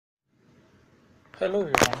Hello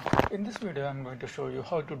everyone. In this video I'm going to show you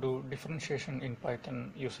how to do differentiation in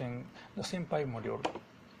Python using the sympy module.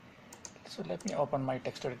 So let me open my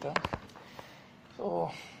text editor.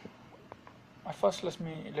 So first let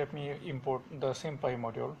me import the sympy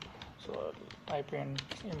module. So type in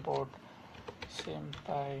import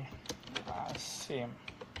sympy sim,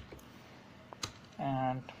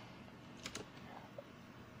 and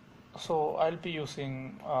so I'll be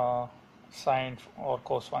using sine or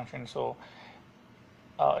cos function, so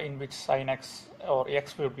in which sin x or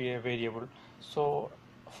x will be a variable. So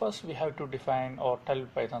first we have to define or tell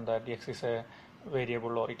Python that x is a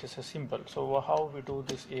variable or it is a symbol. So how we do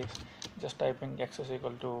this is just typing x is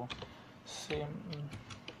equal to sim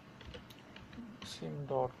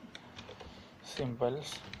dot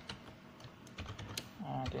symbols,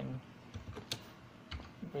 and in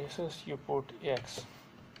braces you put x.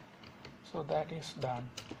 So that is done.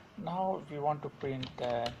 Now we want to print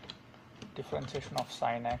the differentiation of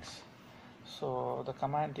sin x. So the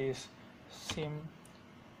command is sim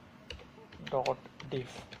dot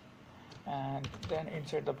diff, and then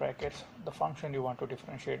inside the brackets the function you want to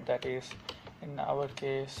differentiate, that is in our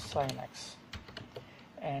case sin x,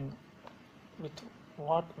 and with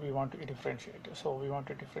what we want to differentiate. So we want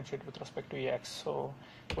to differentiate with respect to x, so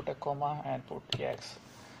put a comma and put x.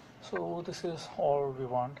 So this is all we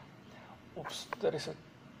want. Oops, there is a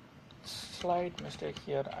slight mistake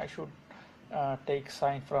here. I should take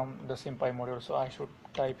sine from the sympy module, so I should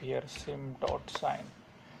type here sim dot sine,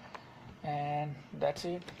 and that's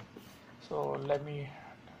it. So let me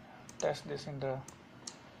test this in the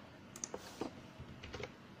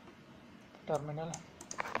terminal.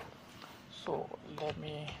 So let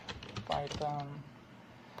me python.py,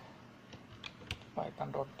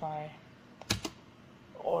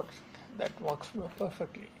 or that works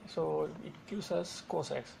perfectly. So it gives us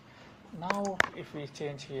cos x. Now if we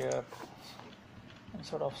change here,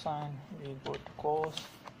 instead of sine we put cos,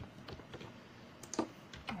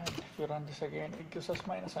 and if you run this again it gives us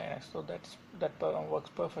minus sin x. So that works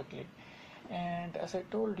perfectly. And as I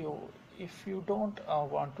told you, if you don't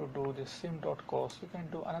want to do this sim dot cos, you can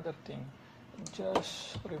do another thing.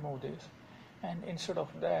 Just remove this, and instead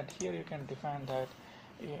of that, here you can define that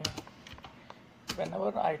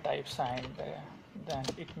whenever I type sine there, then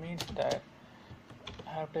it means that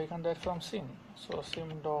I have taken that from sim. So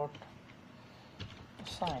sim dot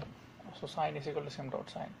sine. So sine is equal to sim dot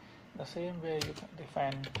sine. The same way you can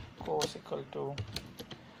define cos equal to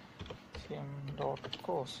sim dot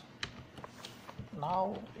cos.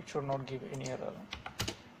 Now it should not give any error.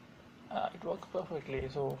 It works perfectly.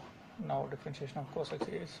 So now differentiation of cos x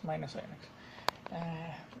is minus sin x.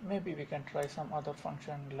 Maybe we can try some other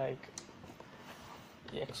function like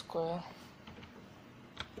x square.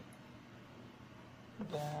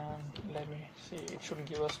 Then let me see, it should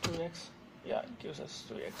give us 2x. Yeah, it gives us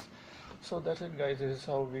 2x. So that's it guys, this is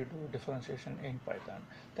how we do differentiation in Python.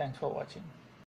 Thanks for watching.